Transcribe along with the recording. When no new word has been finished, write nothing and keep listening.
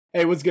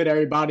Hey, what's good,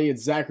 everybody?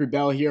 It's Zachary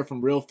Bell here from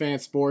Real Fan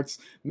Sports.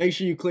 Make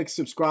sure you click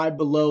subscribe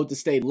below to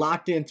stay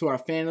locked into our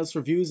fan list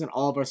reviews and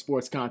all of our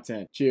sports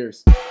content.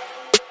 Cheers.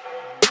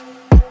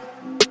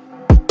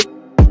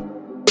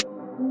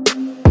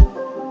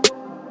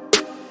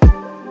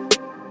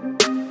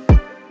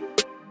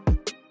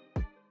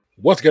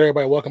 What's good,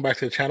 everybody? Welcome back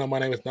to the channel. My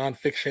name is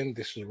Nonpfixion.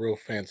 This is Real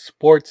Fan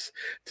Sports.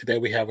 Today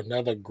we have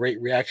another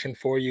great reaction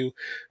for you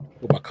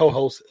with my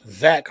co-host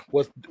Zach.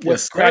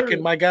 What's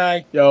cracking, my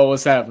guy? Yo,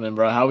 what's happening,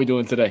 bro? How we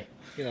doing today?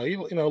 You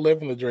know,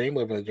 living the dream.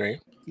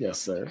 Yes,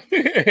 sir.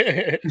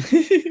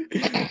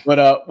 What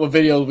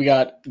videos we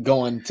got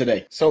going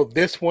today? So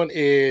this one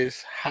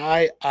is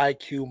high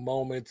IQ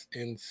moments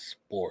in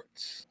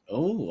sports.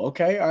 Oh,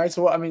 okay. All right.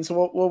 So what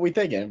are we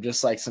thinking?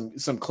 Just like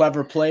some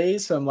clever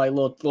plays, some like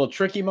little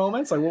tricky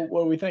moments. Like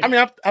what are we thinking? I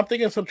mean, I'm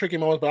thinking some tricky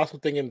moments, but also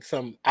thinking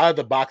some out of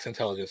the box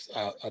intelligence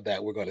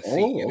that we're going to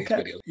see in these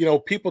videos. You know,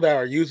 people that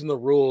are using the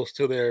rules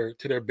to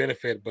their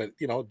benefit, but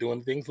you know,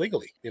 doing things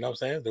legally. You know what I'm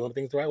saying? Doing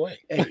things the right way.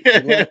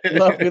 Hey,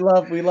 we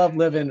love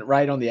living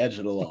right on the edge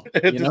of the law.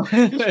 You know,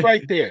 just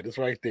right there. Just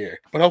right there.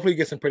 But hopefully, you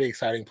get some pretty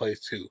exciting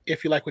plays too.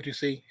 If you like what you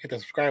see, hit the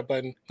subscribe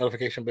button,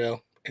 notification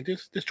bell, and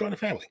just join the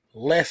family.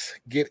 Let's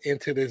get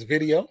into this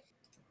video.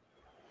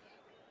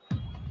 All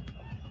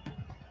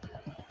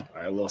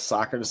right, a little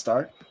soccer to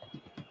start.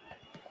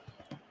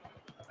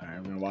 All right,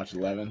 I'm gonna watch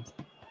 11.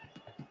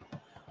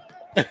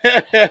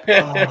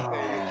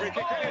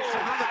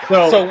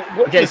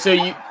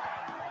 So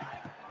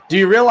do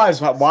you realize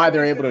why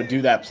they're able to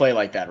do that play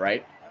like that,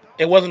 right?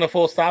 It wasn't a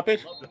full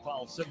stoppage.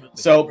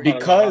 So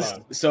because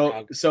of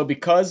so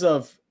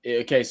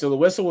the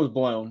whistle was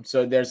blown,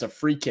 so there's a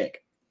free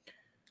kick.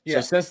 Yeah.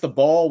 So since the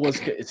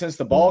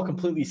ball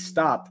completely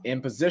stopped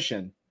in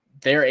position,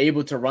 they're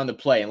able to run the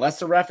play. Unless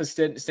the ref is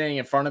standing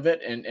in front of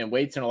it and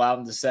waits and allow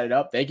them to set it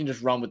up, they can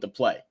just run with the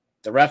play.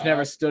 The ref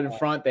never stood in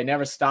front. They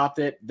never stopped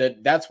it.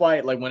 That's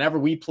why, like, whenever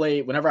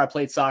I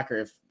played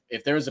soccer,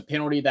 if there was a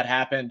penalty that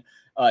happened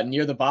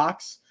near the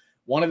box,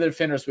 one of the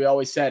defenders, we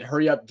always said,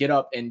 hurry up, get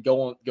up, and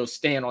go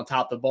stand on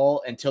top of the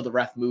ball until the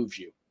ref moves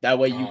you. That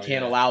way you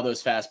can't allow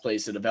those fast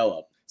plays to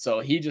develop.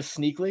 So he just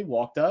sneakily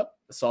walked up,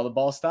 saw the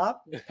ball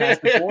stop,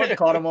 passed it forward,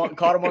 caught him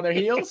on their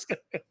heels,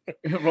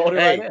 rolled it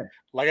right in.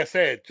 Like I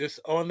said, just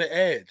on the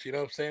edge. You know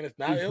what I'm saying? It's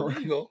not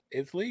illegal.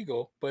 It's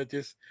legal, but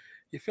just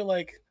you feel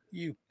like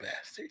you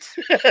bastards.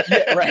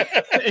 Yeah, right.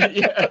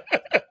 Yeah.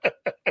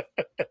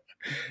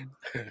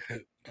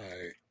 All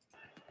right.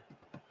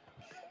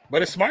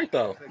 But it's smart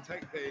though.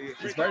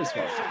 It's very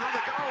smart.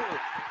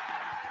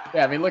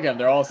 Yeah, I mean, look at them.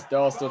 They're all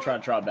still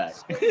trying to trot back.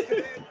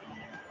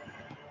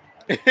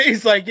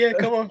 He's like, yeah,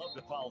 come on.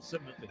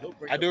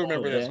 I do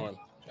remember this one.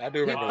 I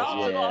do remember this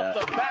one. Yeah.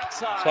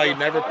 That's why you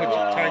never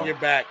turn your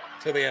back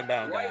to the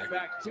inbound guy.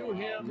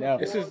 No.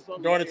 This is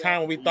during the time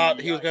when we thought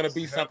he was going to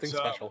be something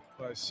special.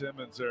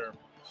 The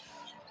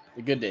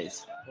good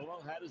days.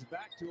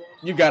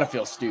 You got to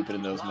feel stupid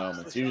in those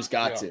moments. You just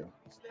got to.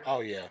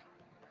 Oh, yeah.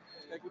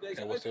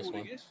 Okay, what's this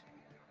one?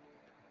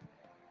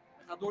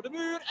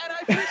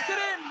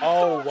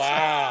 Oh,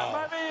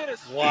 wow.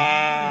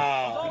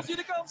 Wow.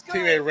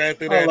 Teammate ran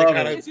through there and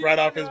kind of right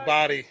off his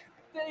body.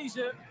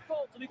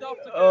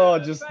 Oh,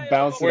 just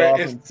bounced it off.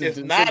 It's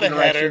not a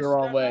header the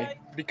wrong way.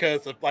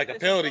 Because of like a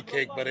penalty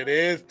kick, but it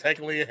is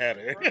technically a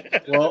header.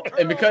 Well,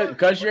 and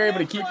because you're able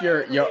to keep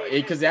your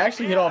because they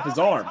actually hit off his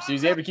arm, so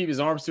he's able to keep his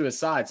arms to his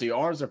side. So your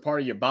arms are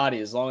part of your body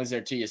as long as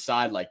they're to your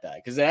side like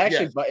that. Because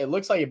it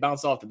looks like it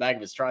bounced off the back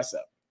of his tricep.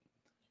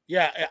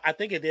 Yeah, I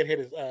think it did hit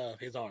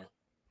his arm.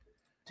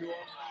 He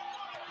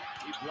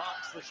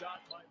blocks the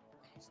shot.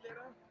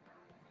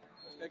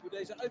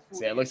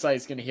 See, it looks like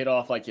it's going to hit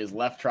off like his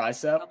left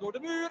tricep,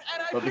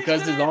 but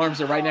because his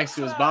arms are right next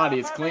to his body,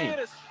 it's clean.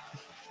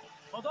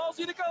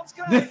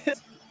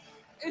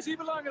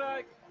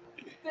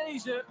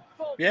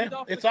 Yeah,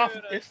 it's off.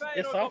 It's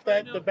off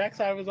the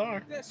backside of his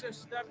arm.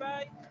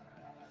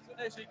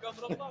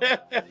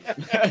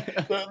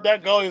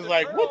 That goal is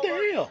like, what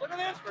the hell?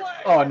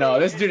 Oh no,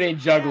 this dude ain't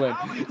juggling.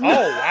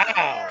 Oh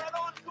wow.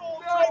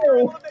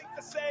 No.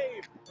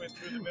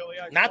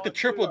 Not the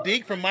triple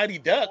deke from Mighty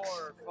Ducks.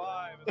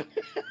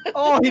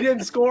 Oh, he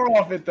didn't score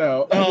off it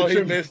though. Oh,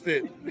 he missed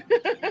it.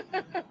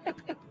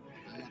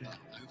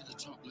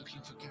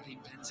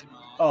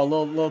 Oh, a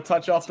little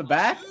touch off the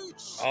back with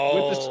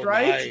the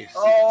strike. Nice.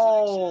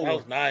 Oh, that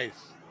was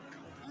nice.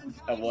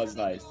 That was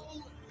nice.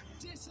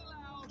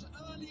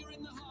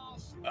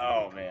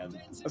 Oh man,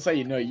 that's how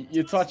you know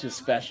your touch is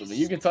special.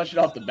 You can touch it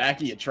off the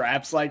back of your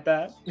traps like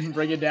that and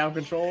bring it down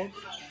control.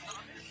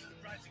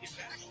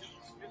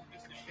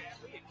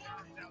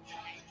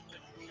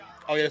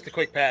 Oh yeah, it's the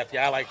quick pass.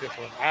 Yeah, I like this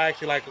one. I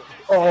actually like it.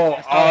 Oh,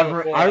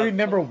 I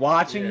remember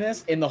watching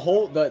this, and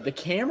the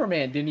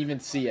cameraman didn't even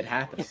see it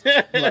happen.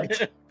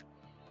 Like,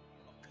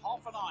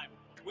 Hoffenheim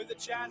with a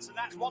chance, and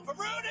that's one for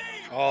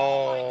Rooney.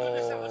 Oh,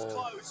 that was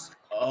close.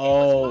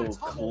 Oh,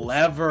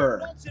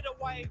 clever.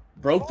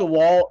 Broke the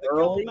wall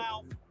early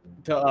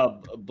to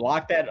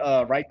block that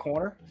right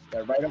corner,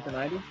 that right up the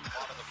 90.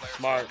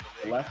 Smart.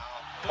 Left.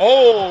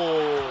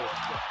 Oh,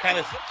 kind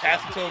of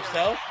passed it to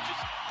himself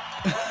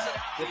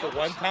with the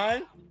one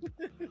time.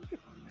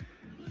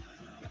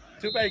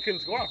 Too bad he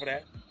couldn't score off of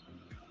that.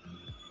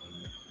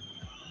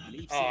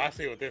 Oh, I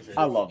see what this is.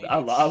 I love it. I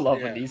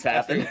love when these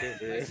happen.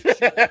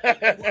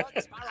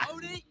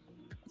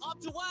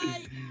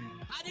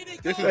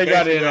 They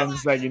got in on the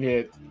second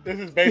hit. This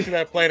is basically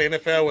that play in the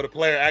NFL where the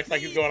player acts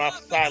like he's going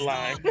off the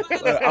sideline.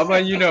 I'm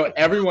like, you know,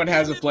 everyone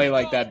has a play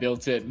like that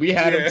built in. We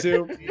had him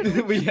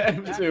too. We had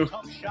him too.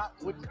 Shot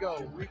wouldn't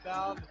go.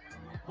 Rebound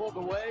pulled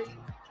away.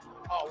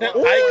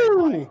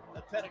 Ooh.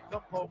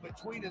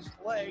 Between his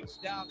legs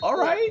down. All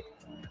right.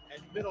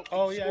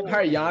 Oh yeah. All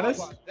right, Giannis.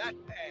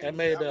 That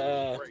made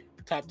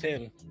top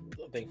 10,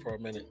 I think, for a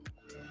minute.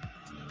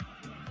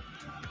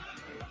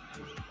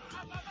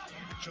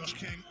 Josh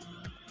King.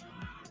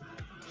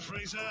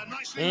 Fraser,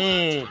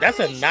 that's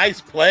a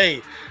nice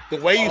play. The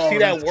way you see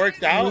that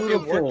worked out,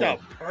 beautiful. It worked out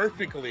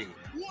perfectly.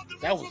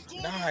 That was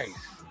nice.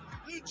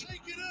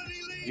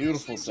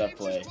 Beautiful set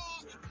play.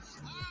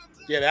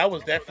 Yeah, that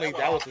was definitely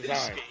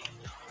design.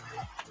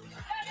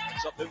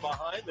 Something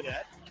behind the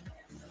net.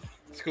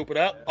 Scoop it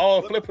up.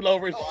 Oh, flip it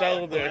over his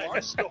shoulder.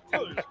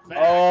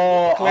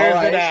 Oh,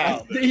 clears it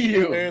out. I see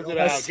you. Clears it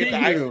I out. see Get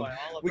the you.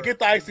 we get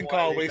the icing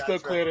call, but he still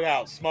cleared it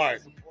out.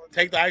 Smart.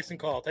 Take the icing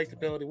call. Take the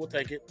penalty. We'll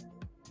take it.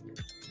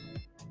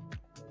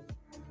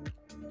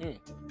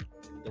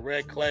 The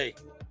red clay.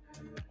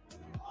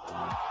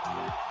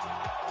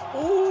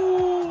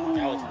 Ooh.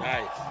 That was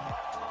nice.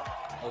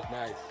 That was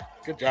nice.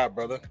 Good job,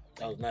 brother.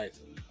 That was nice.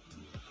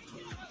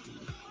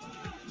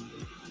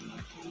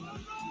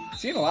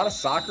 Seeing a lot of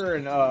soccer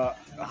and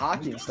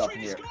hockey and stuff in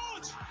here.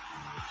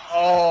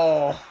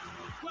 Oh.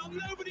 Well,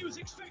 nobody was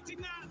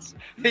expecting that.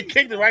 He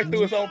kicked it right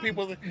through his own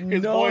people's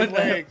boys'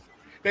 legs.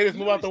 They just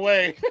move out the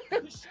way.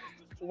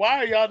 Why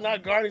are y'all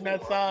not guarding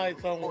that side?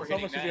 Someone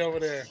should be over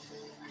there.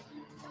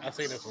 I've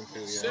seen this one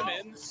too. Yeah.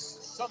 Simmons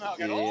somehow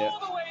got all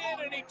the way in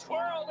and he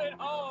twirled it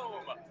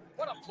home.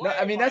 What a play. No,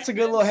 I mean, that's a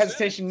good little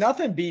hesitation.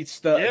 Nothing beats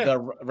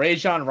the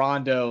Rajon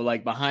Rondo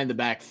like behind the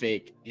back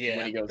fake. Yeah,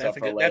 when he goes that's up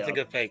for a layup. that's a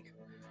good fake.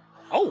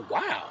 Oh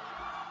wow!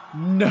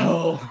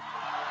 No.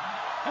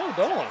 Hold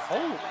on.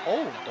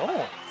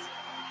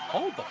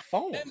 Hold the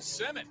phone. Ben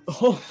Simmons.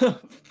 Hold the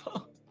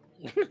phone.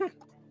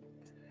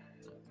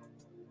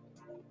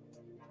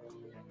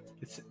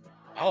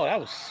 Oh, that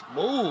was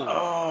smooth.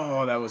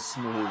 Oh, that was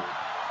smooth.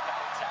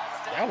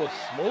 That was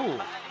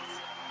smooth.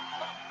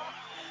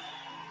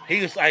 He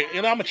was like,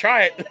 I'm gonna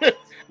try it.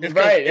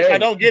 Right. If I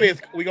don't get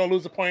it, we're gonna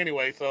lose the point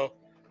anyway. So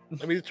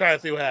let me try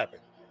and see what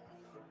happens.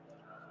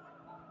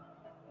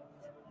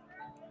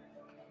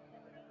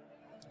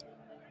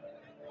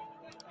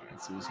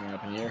 Let's see what's gonna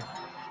happen here.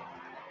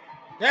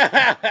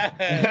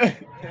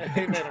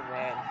 He made him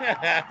run.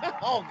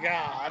 Oh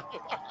God.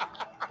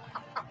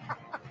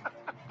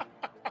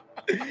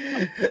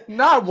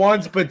 Not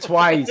once, but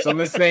twice on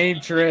the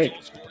same trick.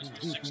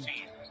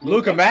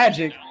 Luka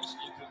Magic.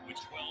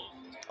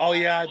 Oh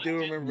yeah, I do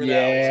remember that.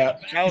 Yeah.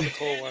 That was a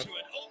cool one.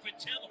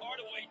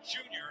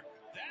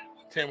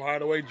 Tim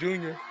Hardaway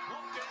Jr.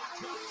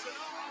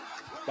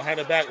 Behind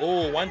the back.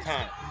 Oh, one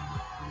time.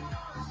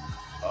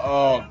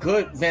 Oh,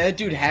 good. Man, that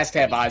dude has to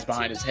have eyes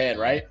behind his head,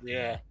 right?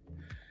 Yeah.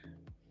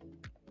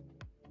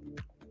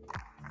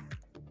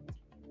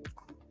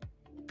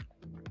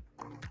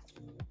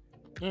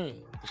 Did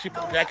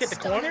I get the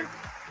corner?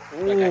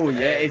 Oh,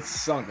 yeah, it's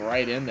sunk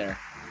right in there.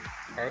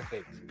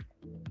 Perfect.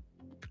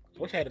 I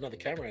wish I had another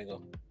camera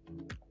angle.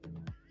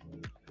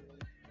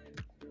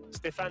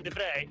 Stefan De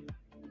Vrij.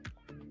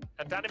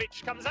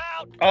 Handanovic comes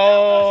out.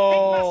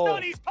 Oh.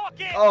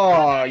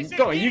 Oh,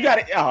 you got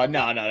it. Oh,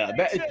 no.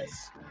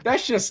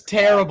 That's just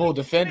terrible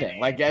defending.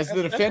 Like, as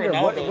the defender,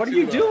 what are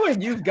you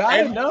doing? You've got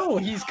to know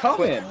he's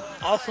coming.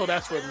 Also,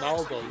 that's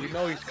Ronaldo. You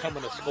know he's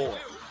coming to score.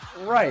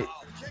 Right.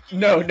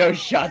 No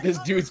shot. This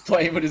dude's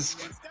playing with his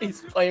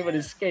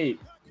skate.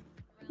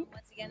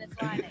 Once again, it's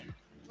Lightning.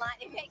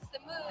 Lightning makes the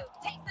move,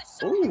 takes the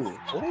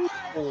shot.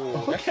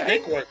 Ooh.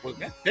 Okay.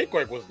 That stick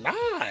work was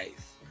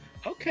nice.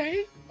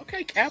 Okay,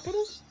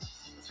 Capitals.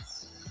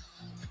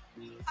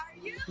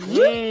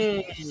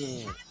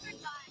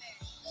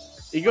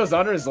 He goes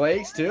under his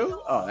legs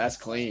too. Oh, that's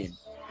clean.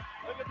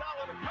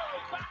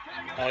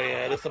 Oh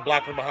yeah, this is a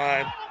block from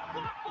behind.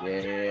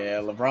 Yeah,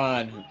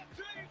 LeBron.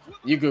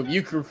 You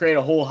could create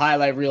a whole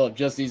highlight reel of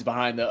just these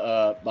behind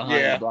the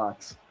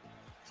blocks.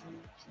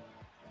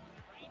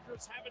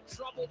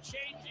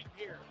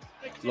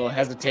 Little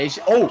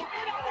hesitation. Oh!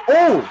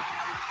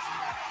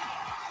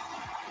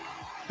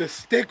 The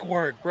stick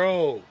work,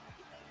 bro.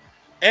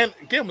 And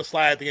give him the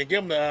slide at the end.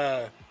 Give him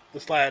the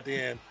slide at the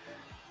end.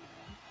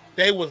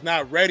 They was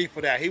not ready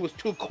for that. He was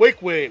too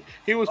quick with it.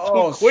 He was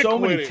too quick so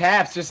with many it.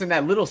 taps just in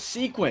that little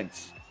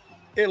sequence.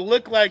 It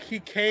looked like he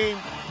came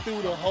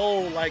through the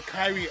hole like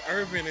Kyrie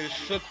Irving and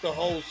shook the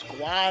whole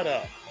squad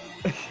up.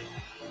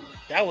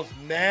 That was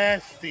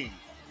nasty.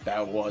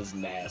 That was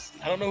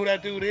nasty. I don't know who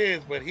that dude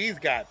is, but he's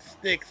got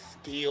stick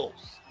skills.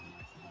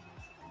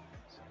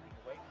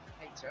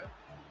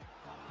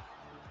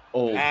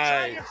 Oh,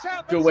 nice.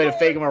 Good way to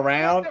fake him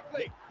around.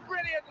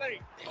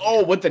 brilliantly.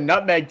 Oh, with the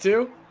nutmeg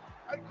too?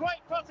 And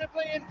quite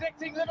possibly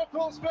indicting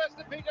Liverpool's first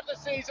defeat of the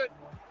season.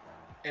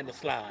 And the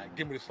slide.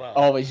 Give me the slide.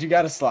 Always, you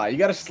got to slide. You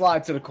got to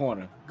slide to the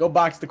corner. Go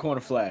box the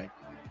corner flag.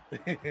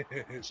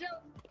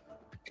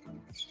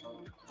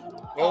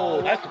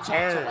 Oh, nice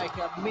return.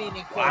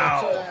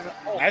 Wow.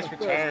 Nice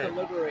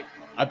return.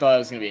 I thought it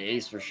was going to be an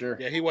ace for sure.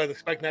 Yeah, he wasn't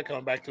expecting that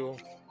coming back to him.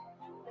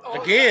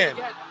 Again.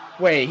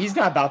 Wait, he's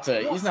not about to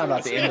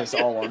end this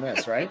all on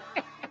this, right?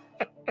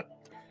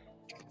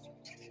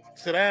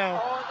 Sit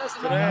down.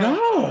 Sit down.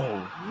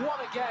 No. What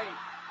a game.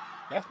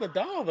 That's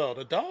Nadal, though.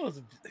 Nadal is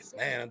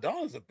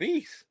a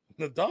beast.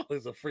 Nadal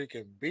is a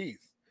freaking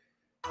beast.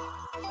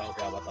 Oh,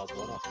 God, what was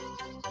going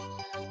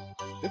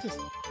on? This is...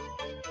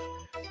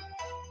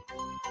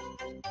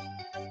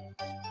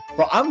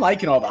 Bro, I'm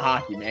liking all the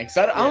hockey, man, because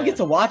I don't get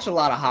to watch a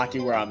lot of hockey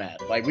where I'm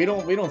at. Like, we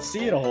don't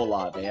see it a whole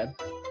lot, man.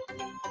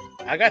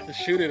 I got to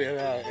shoot it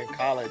in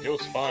college. It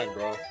was fun,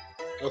 bro.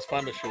 It was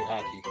fun to shoot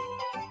hockey.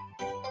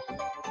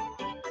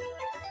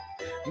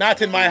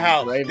 Not in my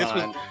house.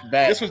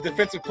 This was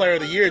Defensive Player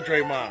of the Year,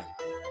 Draymond.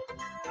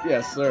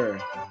 Yes,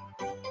 sir.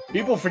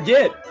 People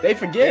forget. They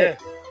forget.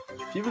 Yeah.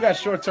 People got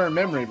short-term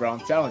memory, bro. I'm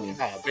telling you.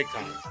 Oh, big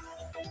time.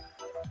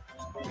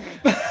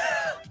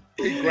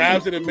 He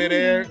grabs it in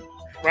midair,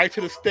 right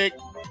to the stick,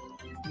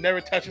 never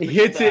touches the He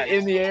hits it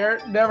in the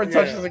air, never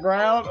touches the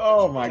ground.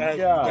 Oh, my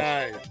God.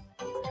 Nice.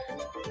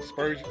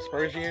 Spurgeon.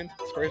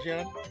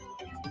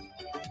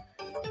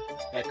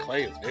 That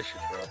Clay is vicious,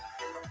 bro.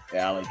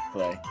 Yeah, I like the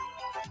play.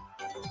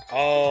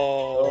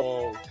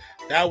 Oh,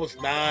 that was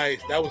nice.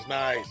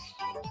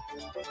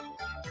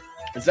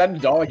 Is that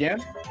Nadal again?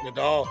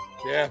 Nadal,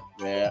 yeah.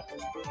 Yeah.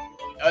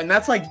 And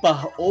that's like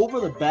over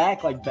the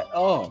back, like that.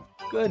 Oh,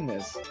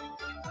 goodness.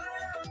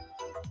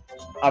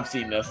 I've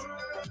seen this.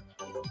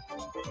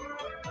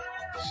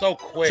 So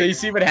quick. So you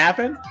see what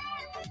happened?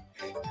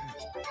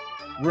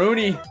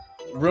 Rooney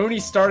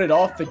started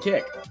off the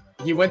kick.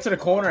 He went to the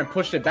corner and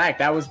pushed it back.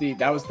 That was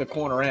the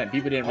corner end.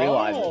 People didn't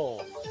realize it.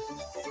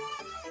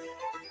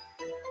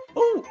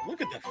 Oh,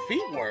 look at the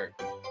feet work.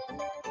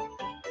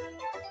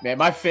 Man,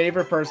 my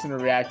favorite person to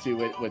react to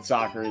with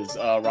soccer is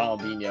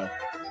Ronaldinho.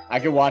 I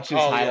could watch his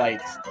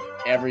highlights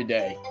every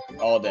day,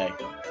 all day.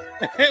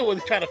 Was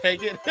he trying to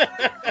fake it?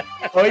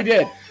 Oh, he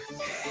did.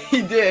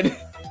 He did.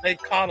 They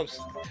caught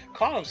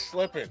him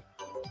slipping.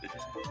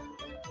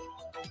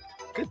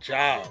 Good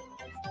job.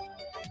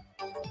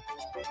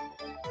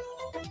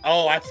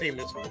 Oh, I've seen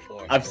this one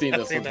before. I've seen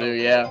this one too,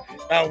 yeah.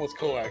 That was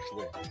cool,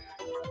 actually.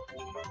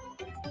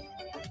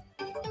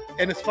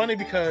 And it's funny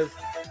because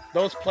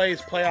those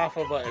plays play off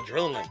of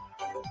adrenaline.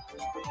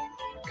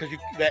 Because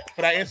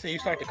for that instant, you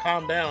start to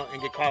calm down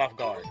and get caught off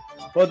guard.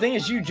 Well, the thing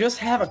is, you just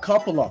have a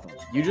couple of them.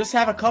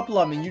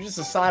 And you just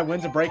decide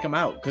when to break them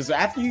out. Because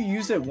after you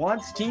use it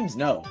once, teams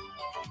know.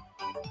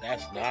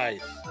 That's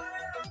nice.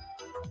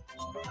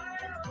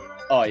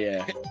 Oh,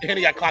 yeah. And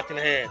he got clocked in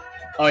the head.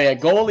 Oh, yeah.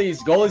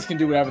 Goalies can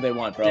do whatever they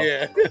want, bro.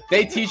 Yeah.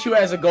 They teach you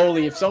as a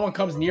goalie, if someone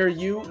comes near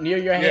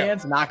your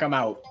hands, knock them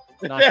out.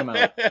 Knock them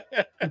out.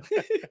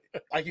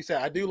 Like you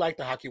said, I do like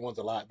the hockey ones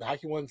a lot. The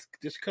hockey ones,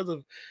 just because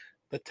of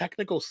the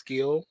technical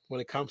skill when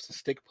it comes to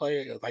stick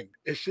play, like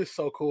it's just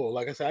so cool.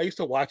 Like I said, I used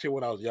to watch it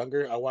when I was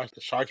younger. I watched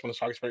the Sharks when the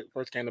Sharks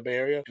first came to the Bay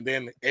Area, and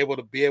then able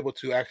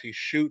to actually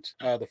shoot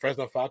the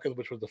Fresno Falcons,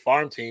 which was the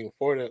farm team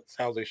for the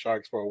San Jose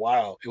Sharks for a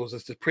while. It was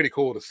just pretty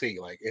cool to see,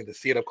 and to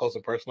see it up close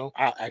and personal.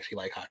 I actually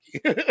like hockey.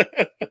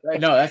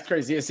 No, that's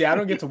crazy. See, I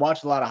don't get to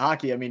watch a lot of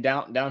hockey. I mean,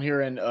 down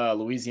here in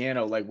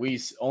Louisiana, like we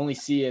only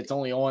see it's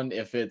only on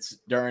if it's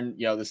during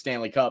the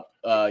Stanley Cup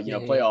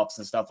playoffs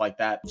and stuff like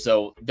that.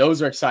 So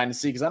those are exciting to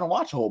see because I don't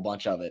watch a whole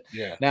bunch of it.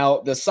 Yeah. Now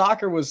the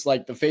soccer was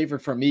like the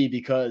favorite for me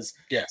because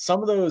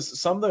some of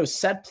those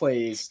set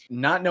plays,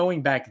 not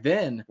knowing back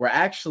then, were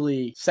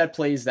actually set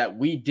plays that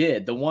we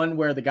did. The one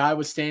where the guy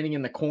was standing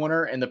in the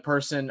corner and the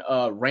person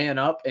ran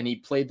up and he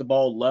played the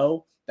ball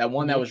low. That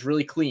one that was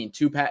really clean.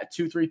 3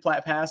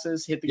 flat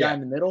passes, hit the guy in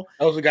the middle.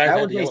 That was the guy that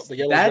had the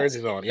yellow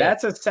jerseys on. Yeah.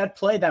 That's a set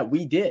play that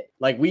we did.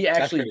 Like we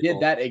actually did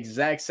that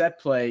exact set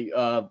play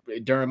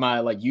during my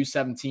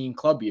U17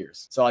 club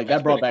years. So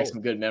that brought back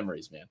some good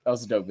memories, man. That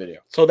was a dope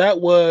video. So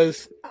that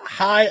was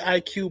high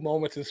IQ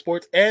moments in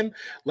sports. And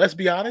let's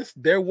be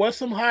honest, there was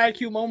some high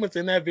IQ moments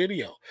in that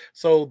video.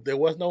 So there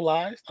was no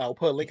lies. I'll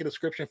put a link in the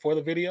description for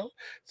the video.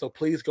 So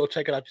please go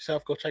check it out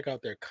yourself. Go check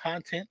out their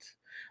content.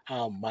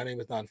 My name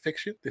is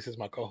Nonpfixion. This is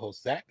my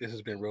co-host, Zach. This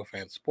has been Real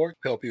Fan Sport.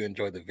 Hope you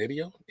enjoyed the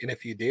video. And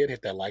if you did,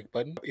 hit that like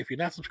button. If you're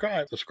not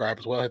subscribed, subscribe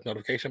as well. Hit the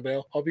notification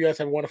bell. Hope you guys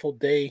have a wonderful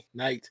day,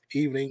 night,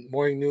 evening,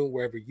 morning, noon,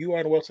 wherever you are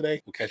in the world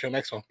today. We'll catch you on the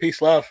next one.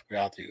 Peace, love. We're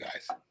out to you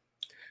guys.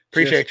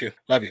 Appreciate you.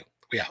 Love you.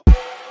 We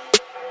out.